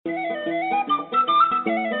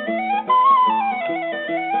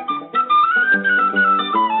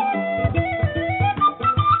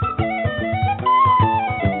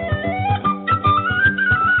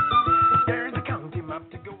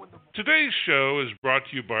show is brought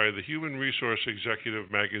to you by the Human Resource Executive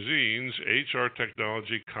Magazine's HR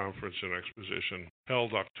Technology Conference and Exposition,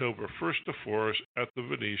 held October 1st to 4th at the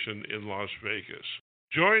Venetian in Las Vegas.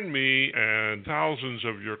 Join me and thousands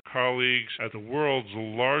of your colleagues at the world's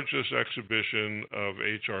largest exhibition of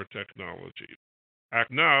HR technology.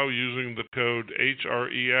 Act now using the code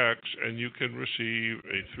HREX and you can receive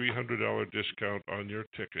a $300 discount on your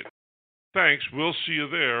ticket. Thanks, we'll see you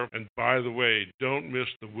there. And by the way, don't miss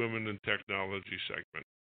the Women in Technology segment.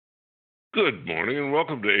 Good morning and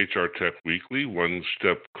welcome to HR Tech Weekly, One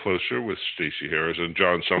Step Closer with Stacey Harris and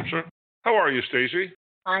John Sumser. How are you, Stacey?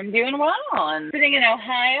 I'm doing well. I'm sitting in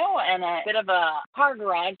Ohio and a bit of a car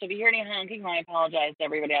garage. So if you hear any honking, I apologize to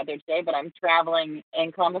everybody out there today, but I'm traveling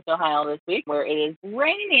in Columbus, Ohio this week where it is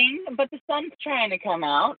raining, but the sun's trying to come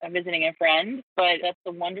out. I'm visiting a friend, but that's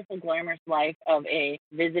the wonderful, glamorous life of a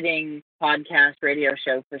visiting podcast radio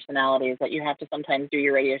show personality is that you have to sometimes do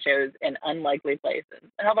your radio shows in unlikely places.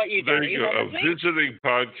 And how about you, John? There you go, a visiting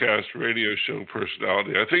podcast radio show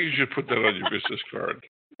personality. I think you should put that on your business card.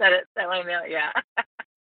 That might mail, yeah.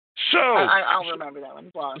 So I'll remember that one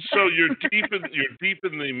as well. So you're deep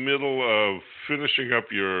in the middle of finishing up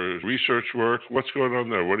your research work. What's going on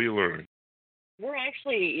there? What are you learning? We're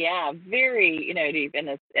actually, very, deep in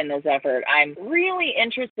this effort. I'm really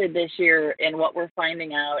interested this year in what we're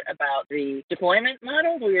finding out about the deployment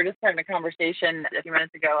models. We were just having a conversation a few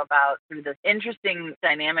minutes ago about sort of this interesting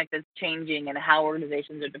dynamic that's changing and how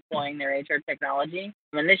organizations are deploying their HR technology.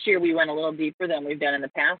 And this year we went a little deeper than we've done in the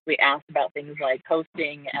past. We asked about things like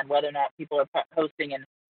hosting and whether or not people are hosting in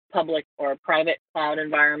public or private cloud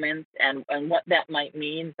environments and what that might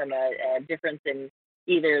mean from a difference in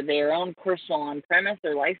either their own personal on-premise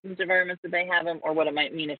or licensed environments that they have them, or what it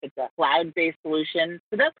might mean if it's a cloud-based solution.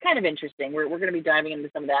 So that's kind of interesting. We're going to be diving into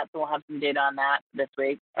some of that, so we'll have some data on that this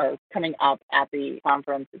week, or coming up at the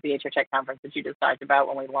conference, the HRTech conference that you just talked about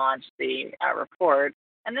when we launched the report.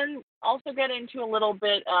 And then also get into a little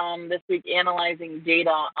bit this week analyzing data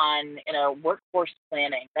on workforce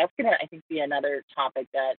planning. That's going to, I think, be another topic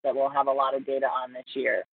that we'll have a lot of data on this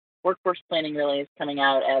year. Workforce planning really is coming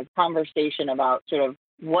out as conversation about sort of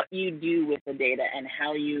what you do with the data and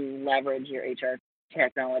how you leverage your HR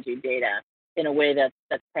technology data in a way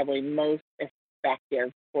that's probably most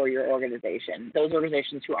effective for your organization. Those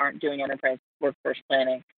organizations who aren't doing enterprise workforce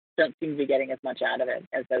planning don't seem to be getting as much out of it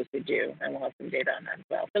as those who do, and we'll have some data on that as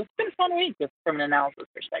well. So it's been a fun week just from an analysis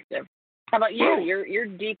perspective. How about you? Well, you're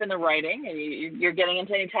deep in the writing, and you're getting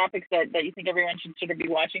into any topics that you think everyone should sort of be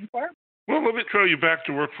watching for? Well, let me throw you back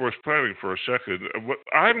to workforce planning for a second. What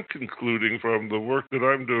I'm concluding from the work that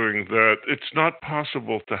I'm doing that it's not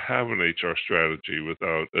possible to have an HR strategy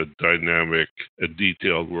without a dynamic, a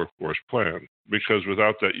detailed workforce plan, because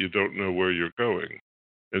without that, you don't know where you're going.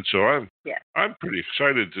 And so I'm pretty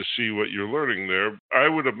excited to see what you're learning there. I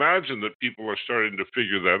would imagine that people are starting to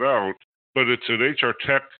figure that out, but it's an HR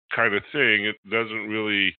tech kind of thing. It doesn't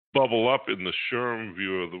really bubble up in the SHRM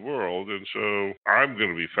view of the world. And so I'm going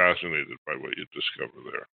to be fascinated by what you discover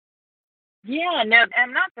there. Yeah, no,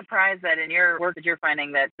 I'm not surprised that in your work that you're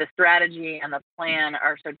finding that the strategy and the plan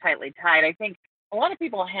are so tightly tied. I think a lot of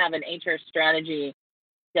people have an HR strategy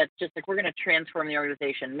that's just like, we're going to transform the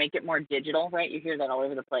organization, make it more digital, right? You hear that all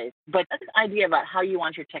over the place. But that's an idea about how you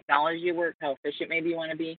want your technology to work, how efficient maybe you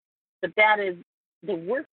want to be. But that is, the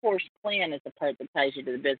workforce plan is the part that ties you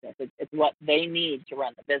to the business. It's what they need to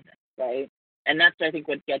run the business, right? And that's, I think,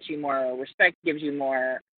 what gets you more respect, gives you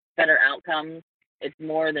better outcomes. It's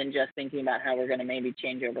more than just thinking about how we're going to maybe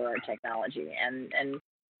change over our technology. And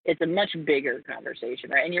it's a much bigger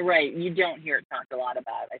conversation, right? And you're right, you don't hear it talked a lot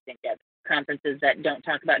about, I think, at conferences that don't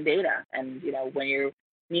talk about data. And, when you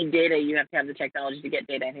need data, you have to have the technology to get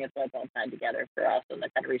data. I think that's why it's all tied together for us and the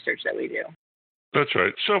kind of research that we do. That's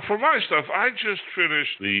right. So for my stuff, I just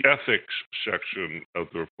finished the ethics section of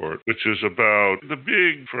the report, which is about the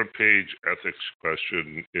big front page ethics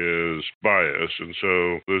question is bias. And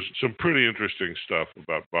so there's some pretty interesting stuff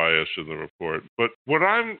about bias in the report. But what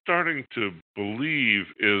I'm starting to believe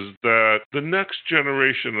is that the next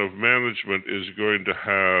generation of management is going to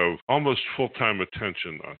have almost full-time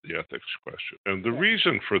attention on the ethics question. And the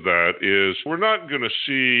reason for that is we're not going to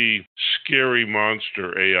see scary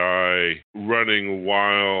monster AI running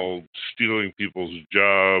wild, stealing people's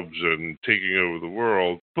jobs and taking over the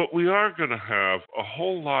world. But we are going to have a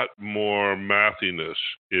whole lot more mathiness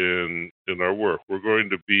in in our work. We're going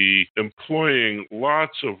to be employing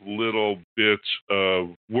lots of little bits of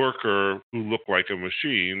worker who look like a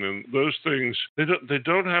machine, and those things, they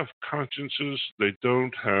don't have consciences, they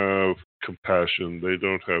don't have compassion, they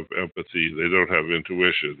don't have empathy, they don't have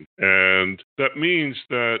intuition. And that means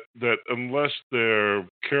that unless they're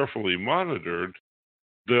carefully monitored,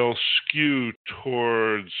 they'll skew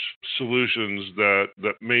towards solutions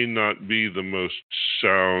that may not be the most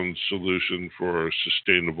sound solution for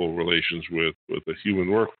sustainable relations with a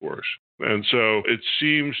human workforce. And so it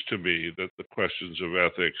seems to me that the questions of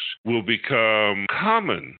ethics will become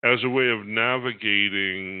common as a way of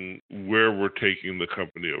navigating where we're taking the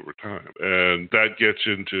company over time. And that gets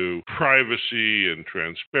into privacy and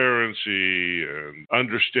transparency and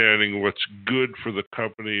understanding what's good for the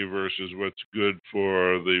company versus what's good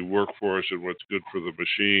for the workforce and what's good for the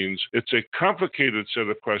machines. It's a complicated set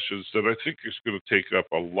of questions that I think is going to take up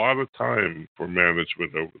a lot of time for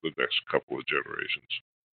management over the next couple of generations.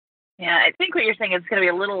 Yeah, I think what you're saying is going to be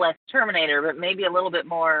a little less Terminator, but maybe a little bit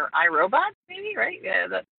more iRobot, maybe, right? Yeah,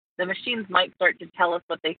 the machines might start to tell us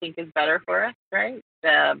what they think is better for us, right?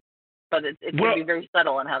 But it's going to be very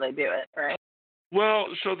subtle in how they do it, right? Well,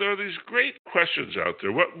 so there are these great questions out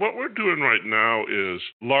there. What we're doing right now is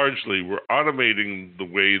largely we're automating the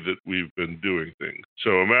way that we've been doing things.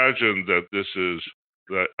 So imagine that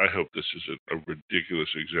I hope this isn't a ridiculous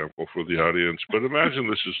example for the audience, but imagine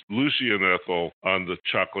this is Lucy and Ethel on the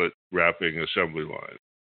chocolate wrapping assembly line,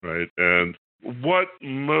 right? And what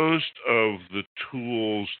most of the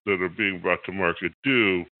tools that are being brought to market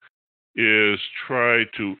do is try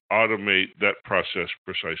to automate that process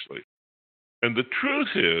precisely. And the truth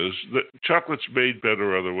is that chocolate's made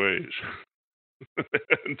better other ways.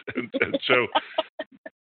 and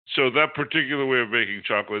so that particular way of making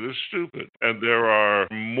chocolate is stupid. And there are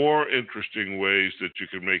more interesting ways that you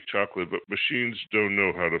can make chocolate, but machines don't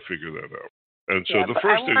know how to figure that out. And so the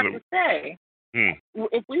first thing to say,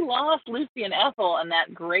 if we lost Lucy and Ethel and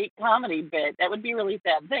that great comedy bit, that would be a really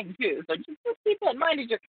sad thing too. So just keep that in mind as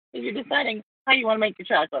you're deciding how you want to make your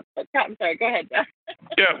chocolate. But I'm sorry, go ahead.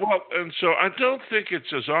 Yeah, well, and so I don't think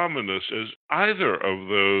it's as ominous as either of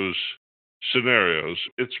those scenarios.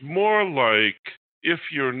 It's more like if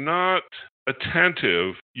you're not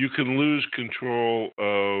attentive, you can lose control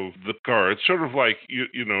of the car. It's sort of like,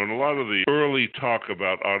 you know, in a lot of the early talk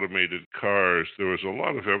about automated cars, there was a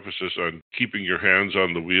lot of emphasis on keeping your hands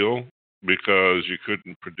on the wheel because you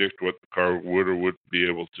couldn't predict what the car would or wouldn't be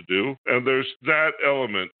able to do. And there's that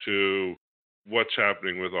element to what's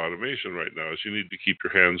happening with automation right now is you need to keep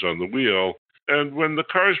your hands on the wheel. And when the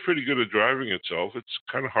car is pretty good at driving itself, it's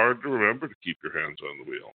kind of hard to remember to keep your hands on the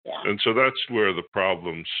wheel. Yeah. And so that's where the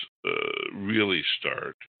problems really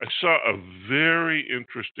start. I saw a very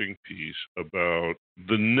interesting piece about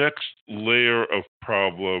the next layer of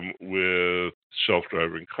problem with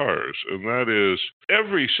self-driving cars. And that is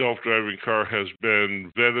every self-driving car has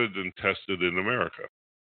been vetted and tested in America.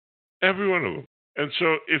 Every one of them. And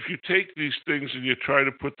so if you take these things and you try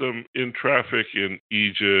to put them in traffic in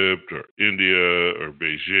Egypt or India or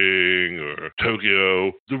Beijing or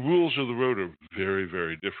Tokyo, the rules of the road are very,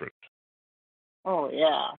 very different. Oh,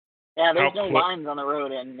 yeah. Yeah, there's no lines on the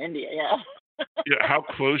road in India, yeah. Yeah, how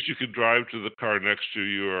close you can drive to the car next to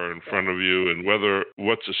you or in front of you, and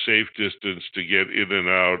what's a safe distance to get in and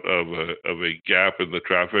out of a gap in the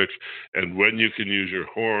traffic, and when you can use your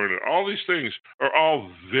horn, and all these things are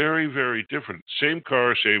all very, very different. Same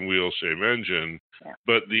car, same wheel, same engine,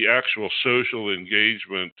 but the actual social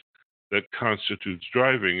engagement that constitutes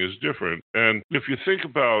driving is different. And if you think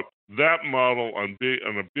about that model on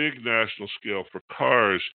a big national scale for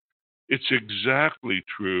cars, it's exactly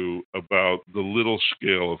true about the little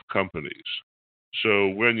scale of companies. So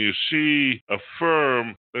when you see a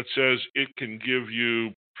firm that says it can give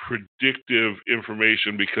you predictive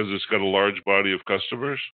information because it's got a large body of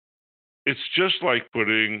customers, it's just like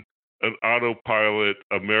putting an autopilot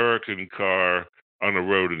American car on a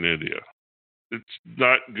road in India. It's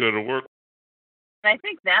not going to work. I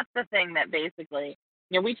think that's the thing that basically,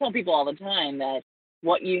 we tell people all the time that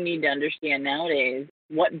what you need to understand nowadays,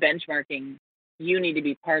 what benchmarking you need to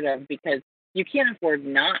be part of, because you can't afford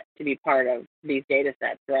not to be part of these data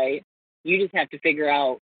sets, right? You just have to figure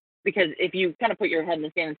out, because if you kind of put your head in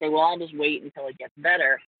the sand and say, well, I'll just wait until it gets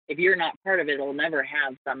better, if you're not part of it, it'll never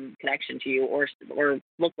have some connection to you or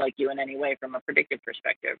look like you in any way from a predictive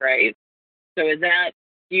perspective, right? So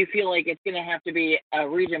do you feel like it's going to have to be a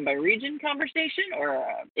region by region conversation or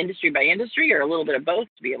industry by industry or a little bit of both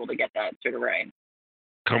to be able to get that sort of right?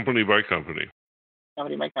 Company by company.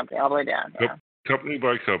 Company by company, all the way down. Yeah. company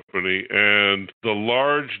by company, and the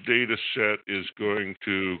large data set is going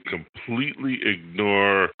to completely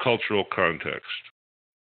ignore cultural context.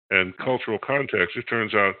 And cultural context, it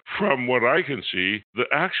turns out, from what I can see, the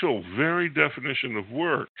actual very definition of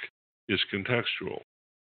work is contextual.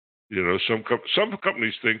 Some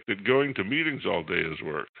companies think that going to meetings all day is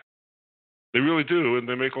work. They really do, and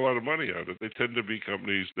they make a lot of money out of it. They tend to be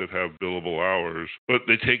companies that have billable hours, but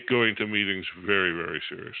they take going to meetings very, very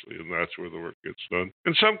seriously, and that's where the work gets done.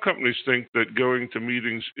 And some companies think that going to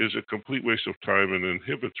meetings is a complete waste of time and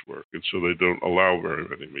inhibits work, and so they don't allow very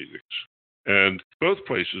many meetings. And both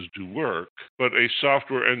places do work, but a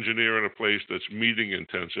software engineer in a place that's meeting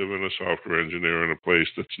intensive and a software engineer in a place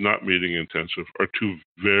that's not meeting intensive are two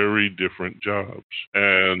very different jobs.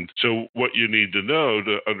 And so what you need to know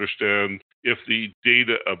to understand if the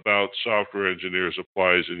data about software engineers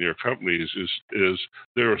applies in your companies is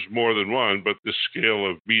there's more than one, but the scale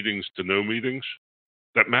of meetings to no meetings,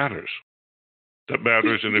 that matters. That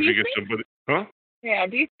matters. And if you get somebody, Yeah.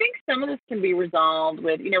 Do you think some of this can be resolved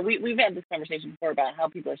with, we've had this conversation before about how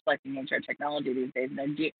people are selecting HR technology these days,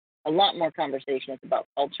 and a lot more conversation is about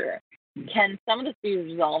culture. Can some of this be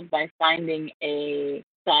resolved by finding a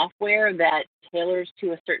software that tailors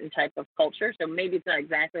to a certain type of culture? So maybe it's not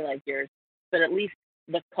exactly like yours, but at least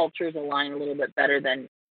the cultures align a little bit better than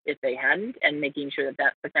if they hadn't, and making sure that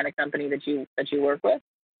that's the kind of company that you work with?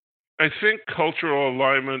 I think cultural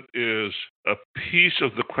alignment is a piece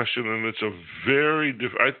of the question, and it's a very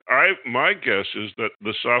different. My guess is that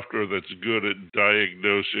the software that's good at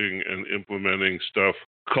diagnosing and implementing stuff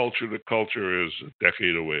culture to culture is a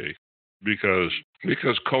decade away, because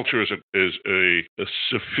culture is a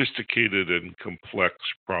sophisticated and complex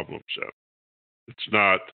problem set. It's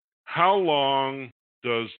not. How long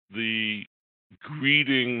does the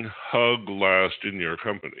greeting hug last in your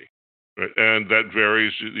company? Right? And that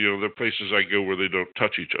varies. There are places I go where they don't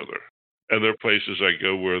touch each other. And there are places I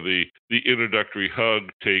go where the introductory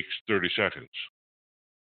hug takes 30 seconds.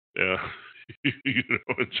 Yeah.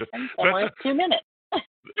 Almost 2 minutes.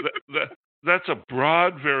 That's a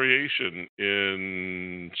broad variation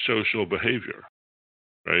in social behavior.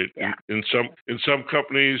 Right? Yeah. In some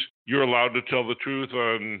companies, you're allowed to tell the truth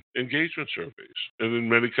on engagement surveys. And in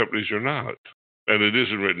many companies, you're not. And it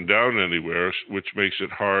isn't written down anywhere, which makes it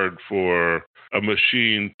hard for a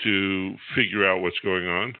machine to figure out what's going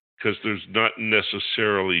on, because there's not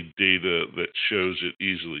necessarily data that shows it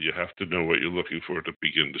easily. You have to know what you're looking for to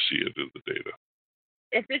begin to see it in the data.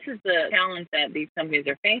 If this is the challenge that these companies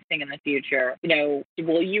are facing in the future,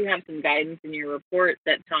 will you have some guidance in your report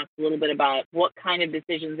that talks a little bit about what kind of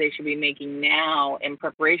decisions they should be making now in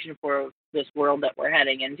preparation for this world that we're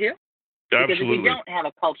heading into? Because Absolutely. if you don't have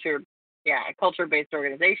a culture-based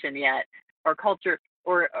organization yet, or culture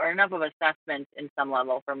or enough of assessment in some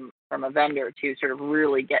level from a vendor to sort of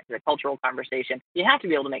really get to the cultural conversation, you have to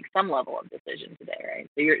be able to make some level of decision today, right?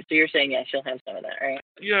 So you're saying yes, you'll have some of that, right?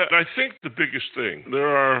 Yeah, I think the biggest thing, there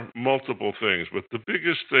are multiple things, but the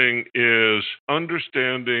biggest thing is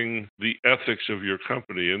understanding the ethics of your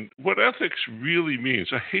company and what ethics really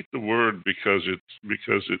means. I hate the word because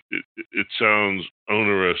it sounds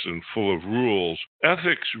onerous and full of rules.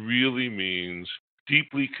 Ethics really means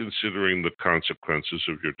deeply considering the consequences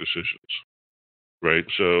of your decisions, right?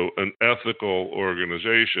 So an ethical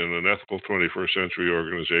organization, an ethical 21st century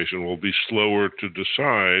organization will be slower to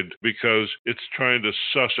decide because it's trying to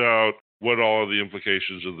suss out what all of the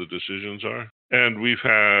implications of the decisions are. And we've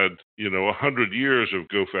had, 100 years of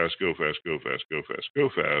go fast, go fast, go fast, go fast, go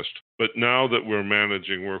fast. But now that we're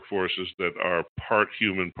managing workforces that are part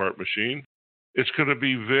human, part machine, it's going to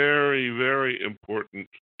be very, very important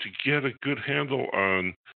to get a good handle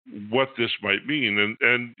on what this might mean.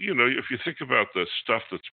 And if you think about the stuff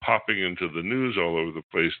that's popping into the news all over the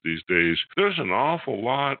place these days, there's an awful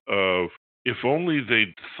lot of, if only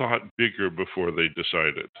they'd thought bigger before they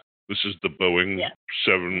decided. This is the Boeing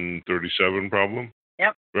 737 problem.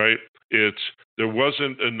 Yep. Right? There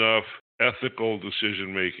wasn't enough ethical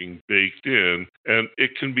decision-making baked in, and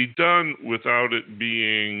it can be done without it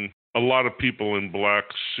being a lot of people in black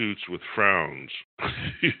suits with frowns.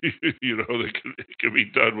 It can be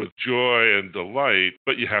done with joy and delight,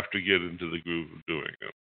 but you have to get into the groove of doing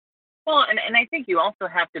it. Well, and I think you also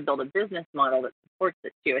have to build a business model that supports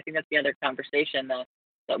it too. I think that's the other conversation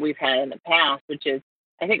that we've had in the past, which is,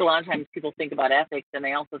 I think a lot of times people think about ethics and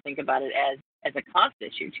they also think about it as a cost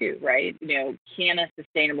issue too, right? Can a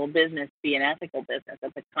sustainable business be an ethical business?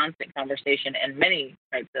 That's a constant conversation in many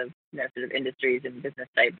types of sort of industries and business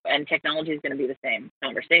type. And technology is going to be the same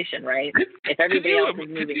conversation, right? If everybody else is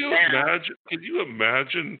moving fast. Can you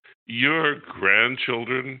imagine your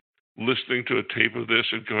grandchildren listening to a tape of this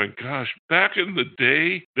and going, gosh, back in the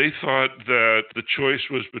day, they thought that the choice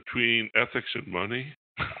was between ethics and money?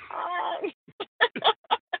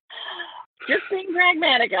 Just being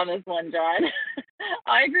pragmatic on this one, John.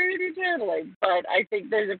 I agree with you totally, but I think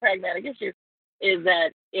there's a pragmatic issue, is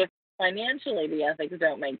that if financially the ethics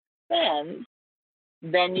don't make sense,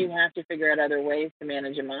 then you have to figure out other ways to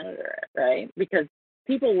manage and monitor it, right? Because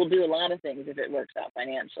people will do a lot of things if it works out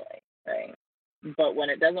financially, right? But when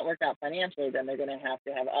it doesn't work out financially, then they're going to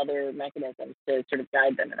have other mechanisms to sort of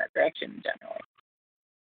guide them in that direction generally.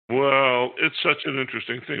 Well, it's such an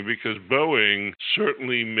interesting thing because Boeing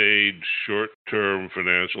certainly made short-term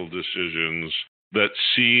financial decisions that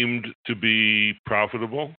seemed to be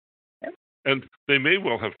profitable. Yep. And they may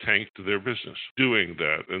well have tanked their business doing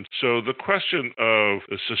that. And so the question of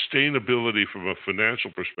the sustainability from a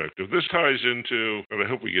financial perspective, this ties into, and I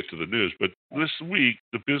hope we get to the news, but this week,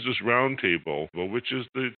 the Business Roundtable, which is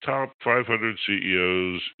the top 500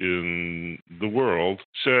 CEOs in the world,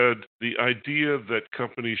 said the idea that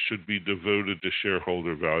companies should be devoted to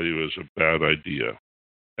shareholder value is a bad idea.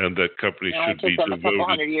 And that companies should be devoted. It took them a couple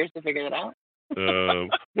hundred years to figure that out.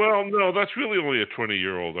 Well, no, that's really only a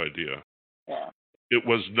 20-year-old idea. Yeah. It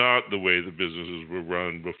was not the way the businesses were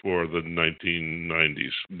run before the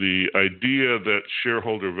 1990s. The idea that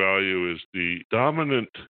shareholder value is the dominant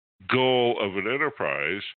goal of an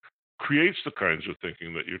enterprise creates the kinds of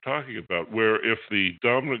thinking that you're talking about, where if the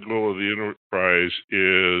dominant goal of the enterprise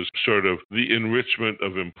is sort of the enrichment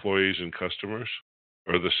of employees and customers,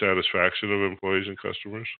 or the satisfaction of employees and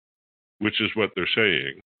customers, which is what they're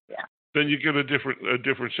saying, yeah, then you get a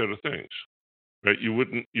different set of things. Right, you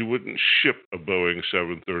wouldn't ship a Boeing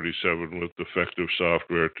 737 with defective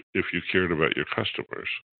software if you cared about your customers.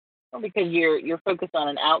 Well, because you're focused on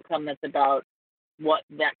an outcome that's about what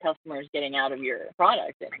that customer is getting out of your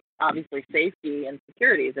product, and obviously safety and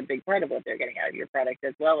security is a big part of what they're getting out of your product,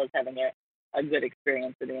 as well as having a good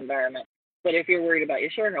experience in the environment. But if you're worried about your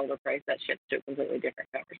shareholder price, that shifts to a completely different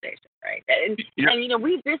conversation, right? And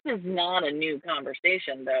this is not a new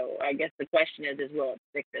conversation, though. I guess the question is will it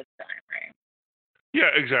stick this time, right? Yeah,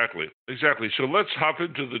 exactly. So let's hop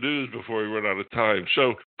into the news before we run out of time.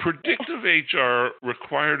 So predictive HR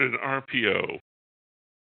required an RPO.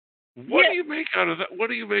 What do you make out of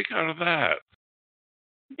that?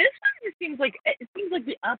 This one seems like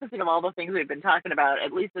the opposite of all the things we've been talking about,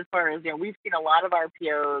 at least as far as, we've seen a lot of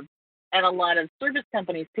RPOs and a lot of service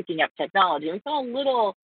companies picking up technology. And we saw a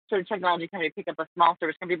little sort of technology company pick up a small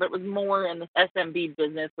service company, but it was more in the SMB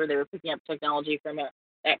business where they were picking up technology from that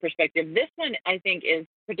perspective. This one, I think, is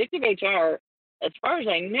predictive HR. As far as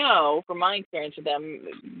I know, from my experience with them,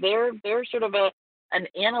 they're sort of an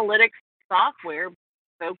analytics software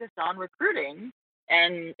focused on recruiting,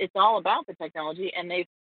 and it's all about the technology, and they've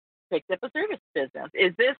picked up a service business.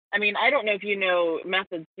 Is this, I don't know if you know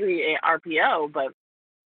Method 3 RPO, but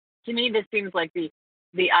to me, this seems like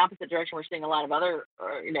the opposite direction we're seeing a lot of other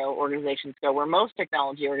organizations go, where most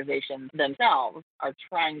technology organizations themselves are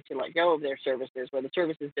trying to let go of their services, where the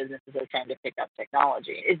services businesses are trying to pick up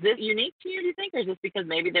technology. Is this unique to you, do you think, or is this because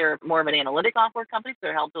maybe they're more of an analytic software company, so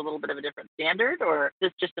they're held to a little bit of a different standard, or is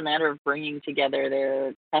this just a matter of bringing together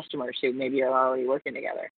their customers who maybe are already working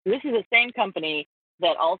together? This is the same company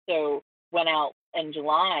that also went out in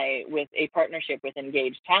July with a partnership with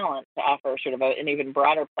Engage Talent to offer sort of an even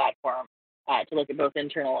broader platform to look at both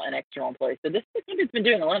internal and external employees. So this is something that's been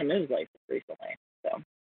doing a lot of moves like this recently. So.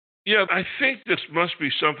 Yeah, I think this must be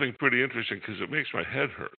something pretty interesting because it makes my head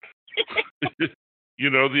hurt.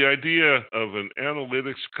 The idea of an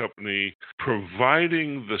analytics company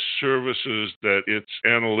providing the services that its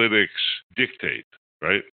analytics dictate,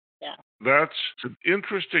 right? Yeah. That's an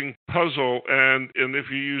interesting puzzle. And if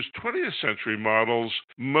you use 20th century models,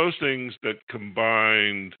 most things that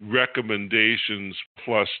combined recommendations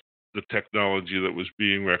plus the technology that was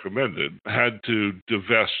being recommended had to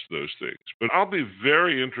divest those things. But I'll be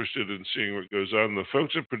very interested in seeing what goes on. The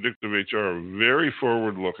folks at Predictive HR are very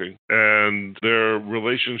forward-looking, and their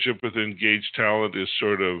relationship with Engage Talent is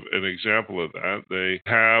sort of an example of that. They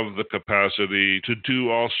have the capacity to do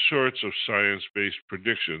all sorts of science-based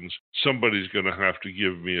predictions. Somebody's going to have to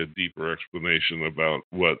give me a deeper explanation about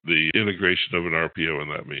what the integration of an RPO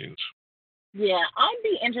and that means. Yeah, I'd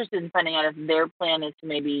be interested in finding out if their plan is to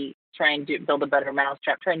maybe try and build a better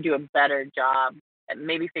mousetrap, try and do a better job at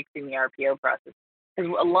maybe fixing the RPO process.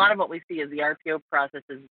 Because a lot of what we see is the RPO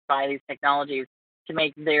processes by these technologies to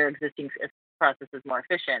make their existing processes more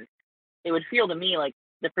efficient. It would feel to me like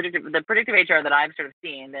the predictive HR that I've sort of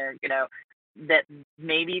seen, they're, that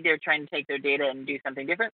maybe they're trying to take their data and do something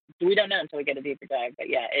different. We don't know until we get a deeper dive. But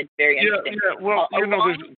yeah, it's very interesting. Yeah. Well,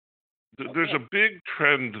 There's a big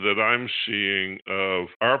trend that I'm seeing of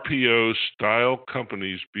RPO-style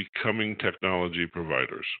companies becoming technology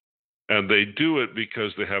providers. And they do it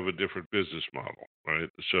because they have a different business model, right?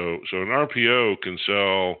 So an RPO can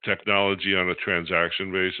sell technology on a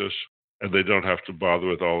transaction basis, and they don't have to bother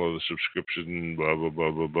with all of the subscription, blah, blah,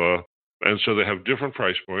 blah, blah, blah. And so they have different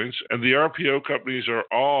price points, and the RPO companies are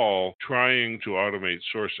all trying to automate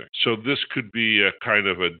sourcing. So this could be a kind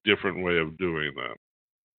of a different way of doing that.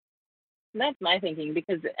 That's my thinking,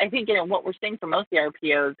 because I think, what we're seeing for most of the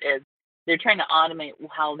RPOs is they're trying to automate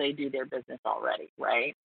how they do their business already,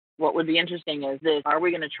 right? What would be interesting is this: are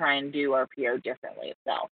we going to try and do RPO differently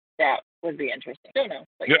itself? That would be interesting. I don't know,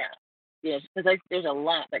 but Yep. because there's a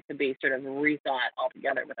lot that could be sort of rethought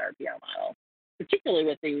altogether with RPO model, particularly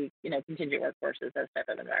with the contingent workforces, those type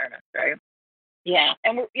of environments, right? Yeah,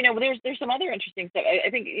 and there's some other interesting stuff. I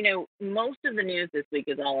think most of the news this week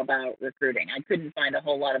is all about recruiting. I couldn't find a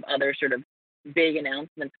whole lot of other sort of big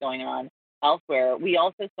announcements going on elsewhere. We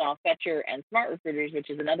also saw Fetcher and Smart Recruiters, which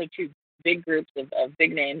is another two big groups of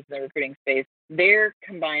big names in the recruiting space. They're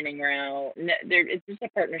combining now. It's just a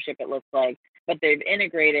partnership, it looks like, but they've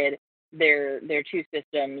integrated their two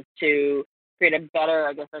systems to create a better,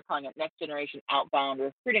 I guess they're calling it, next generation outbound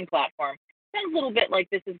recruiting platform. Sounds a little bit like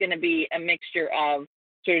this is going to be a mixture of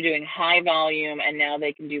sort of doing high volume, and now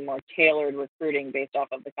they can do more tailored recruiting based off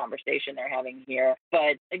of the conversation they're having here.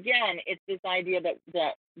 But again, it's this idea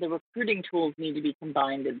that the recruiting tools need to be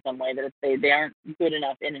combined in some way, that if they aren't good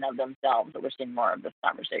enough in and of themselves, that we're seeing more of this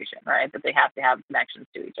conversation, right? That they have to have connections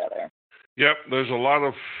to each other. Yep, there's a lot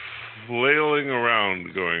of flailing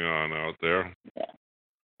around going on out there. Yeah.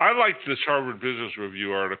 I like this Harvard Business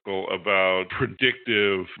Review article about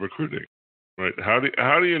predictive recruiting. Right? How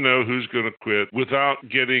do you know who's going to quit without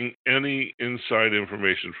getting any inside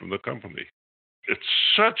information from the company? It's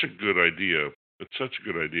such a good idea. It's such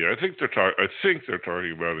a good idea. I think they're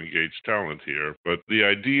talking about engaged talent here, but the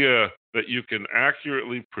idea that you can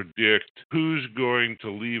accurately predict who's going to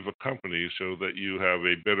leave a company so that you have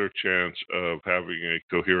a better chance of having a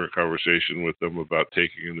coherent conversation with them about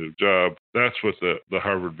taking a new job. That's what the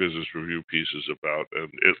Harvard Business Review piece is about. And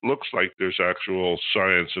it looks like there's actual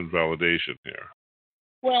science and validation here.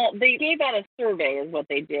 Well, they gave out a survey is what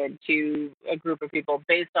they did to a group of people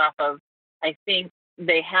based off of, I think,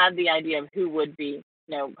 they had the idea of who would be,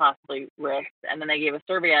 possibly risked, and then they gave a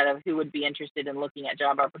survey out of who would be interested in looking at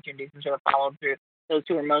job opportunities and sort of followed through those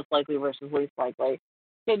who are most likely versus least likely.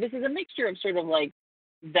 So this is a mixture of sort of like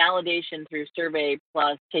validation through survey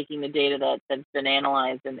plus taking the data that's been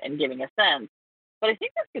analyzed and giving a sense. But I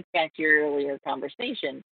think this gets back to your earlier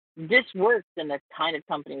conversation. This works in the kind of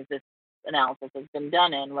companies this analysis has been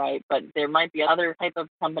done in, right? But there might be other type of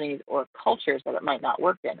companies or cultures that it might not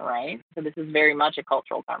work in, right? So this is very much a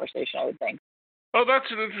cultural conversation, I would think. Oh,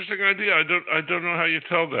 that's an interesting idea. I don't know how you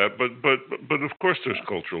tell that, but of course there's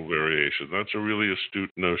cultural variation. That's a really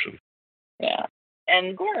astute notion. Yeah.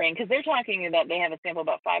 And scoring, because they're talking about they have a sample of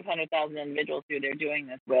about 500,000 individuals who they're doing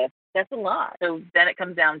this with. That's a lot. So then it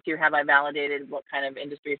comes down to, have I validated what kind of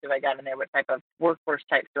industries have I got in there? What type of workforce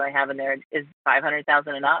types do I have in there? Is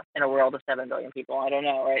 500,000 enough in a world of 7 billion people? I don't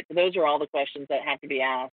know, right? So those are all the questions that have to be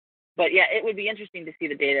asked. But yeah, it would be interesting to see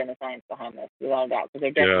the data and the science behind this, without a doubt, because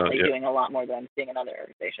they're definitely doing a lot more than I'm seeing in other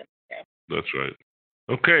organizations. Yeah. That's right.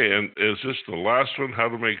 Okay, and is this the last one?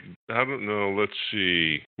 Let's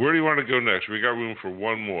see. Where do you want to go next? We got room for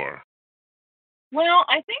one more. Well,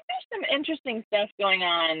 I think there's some interesting stuff going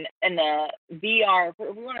on in the VR.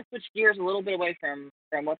 We want to switch gears a little bit away from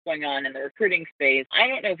what's going on in the recruiting space. I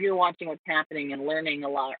don't know if you're watching what's happening and learning a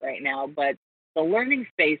lot right now, but the learning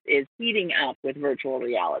space is heating up with virtual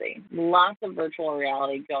reality. Lots of virtual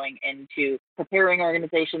reality going into preparing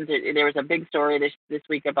organizations. There was a big story this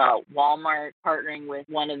week about Walmart partnering with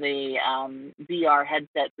one of the VR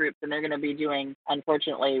headset groups, and they're going to be doing,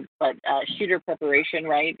 unfortunately, shooter preparation,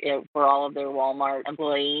 right, for all of their Walmart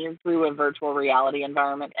employees through a virtual reality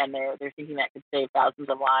environment, and they're thinking that could save thousands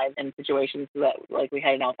of lives in situations like we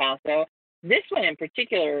had in El Paso. This one in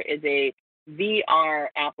particular is a VR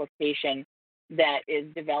application that is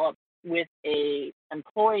developed with a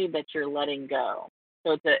employee that you're letting go.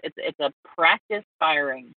 So it's a practice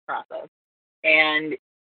firing process, and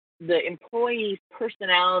the employee's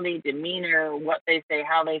personality, demeanor, what they say,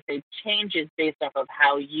 how they say, changes based off of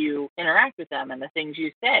how you interact with them and the things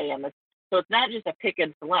you say. So it's not just a pick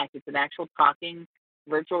and select; it's an actual talking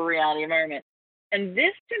virtual reality environment. And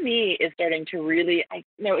this, to me, is starting to really,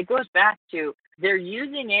 it goes back to they're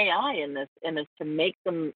using AI in this to make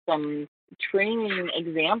some training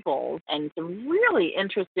examples and some really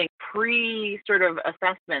interesting sort of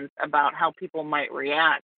assessments about how people might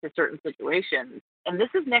react to certain situations. And this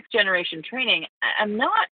is next generation training. I'm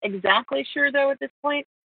not exactly sure, though, at this point,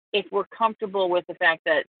 if we're comfortable with the fact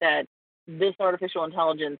that this artificial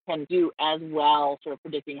intelligence can do as well, sort of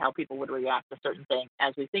predicting how people would react to certain things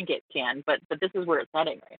as we think it can. But this is where it's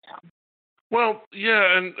heading right now. Well,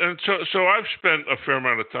 yeah, and so I've spent a fair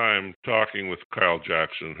amount of time talking with Kyle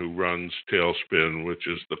Jackson, who runs Tailspin, which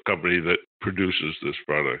is the company that produces this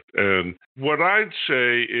product. And what I'd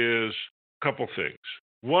say is a couple things.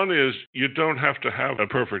 One is you don't have to have a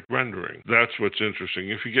perfect rendering. That's what's interesting.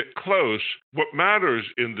 If you get close, what matters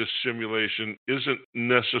in this simulation isn't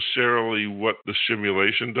necessarily what the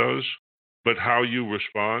simulation does, but how you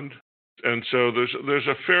respond. And so there's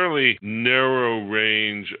a fairly narrow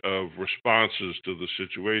range of responses to the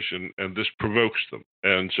situation, and this provokes them.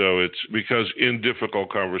 And so it's because in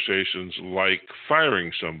difficult conversations like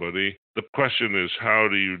firing somebody, the question is, how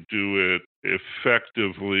do you do it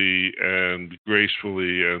effectively and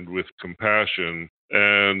gracefully and with compassion?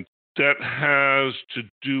 And that has to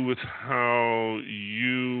do with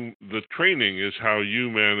the training is how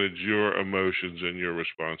you manage your emotions and your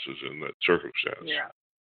responses in that circumstance. Yeah.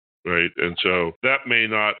 Right. And so that may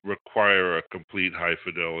not require a complete high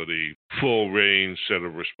fidelity, full range set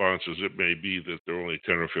of responses. It may be that there are only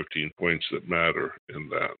 10 or 15 points that matter in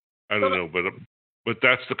that. I don't know, but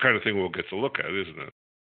that's the kind of thing we'll get to look at, isn't it?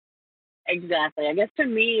 Exactly. I guess to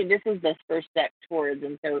me, this is the first step towards.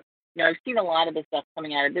 And so, I've seen a lot of this stuff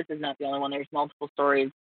coming out. This is not the only one. There's multiple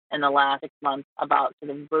stories in the last 6 months about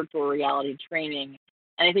sort of virtual reality training.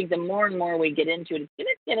 And I think the more and more we get into it, it's going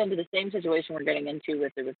to get into the same situation we're getting into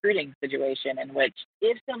with the recruiting situation, in which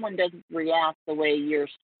if someone doesn't react the way your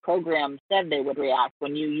program said they would react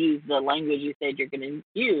when you use the language you said you're going to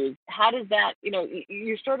use, how does that,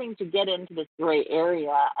 you're starting to get into this gray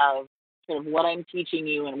area of sort of what I'm teaching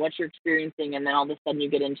you and what you're experiencing, and then all of a sudden you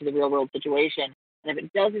get into the real world situation. And if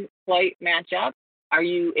it doesn't quite match up, are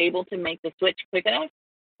you able to make the switch quick enough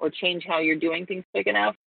or change how you're doing things quick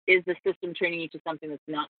enough? Is the system training you to something that's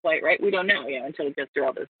not quite right? We don't know, until it goes through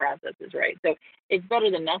all those processes, right? So it's better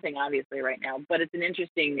than nothing, obviously, right now. But it's an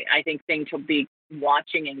interesting, I think, thing to be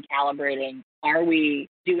watching and calibrating. Are we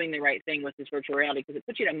doing the right thing with this virtual reality? Because it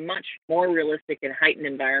puts you in a much more realistic and heightened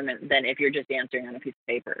environment than if you're just answering on a piece of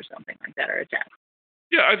paper or something like that, or a chat.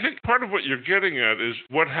 Yeah, I think part of what you're getting at is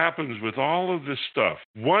what happens with all of this stuff.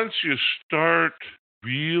 Once you start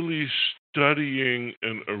really studying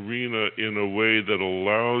an arena in a way that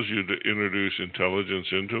allows you to introduce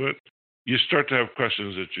intelligence into it, you start to have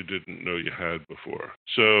questions that you didn't know you had before.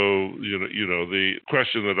 So, the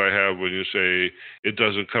question that I have when you say it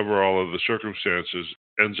doesn't cover all of the circumstances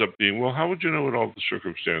ends up being, well, how would you know what all the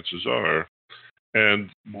circumstances are?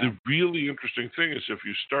 And the really interesting thing is if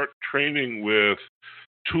you start training with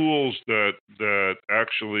tools that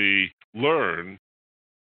actually learn,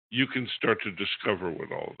 you can start to discover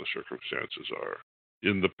what all of the circumstances are.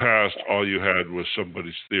 In the past, all you had was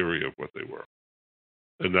somebody's theory of what they were.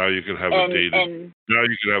 And now you can have a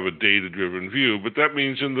data-driven view, but that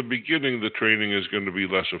means in the beginning the training is going to be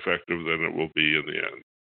less effective than it will be in the end.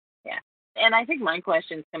 Yeah. And I think my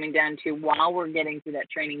question is coming down to, while we're getting through that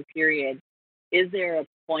training period, is there a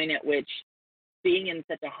point at which being in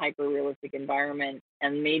such a hyper-realistic environment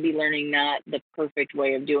and maybe learning not the perfect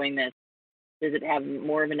way of doing this, does it have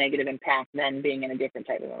more of a negative impact than being in a different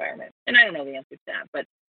type of environment? And I don't know the answer to that, but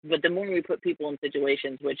the more we put people in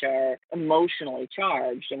situations which are emotionally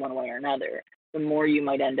charged in one way or another, the more you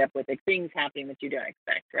might end up with things happening that you don't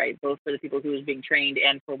expect, right? Both for the people who are being trained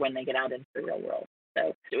and for when they get out into the real world.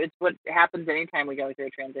 So it's what happens anytime we go through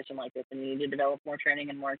a transition like this, and you need to develop more training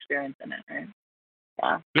and more experience in it, right?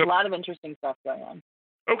 Yeah, yep. A lot of interesting stuff going on.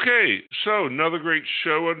 Okay, so another great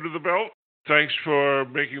show under the belt. Thanks for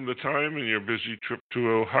making the time in your busy trip to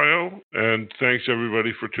Ohio, and thanks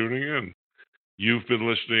everybody for tuning in. You've been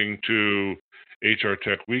listening to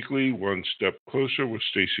HRTech Weekly, One Step Closer with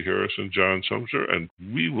Stacey Harris and John Sumser, and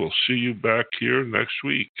we will see you back here next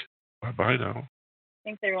week. Bye-bye now.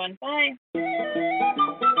 Thanks, everyone. Bye.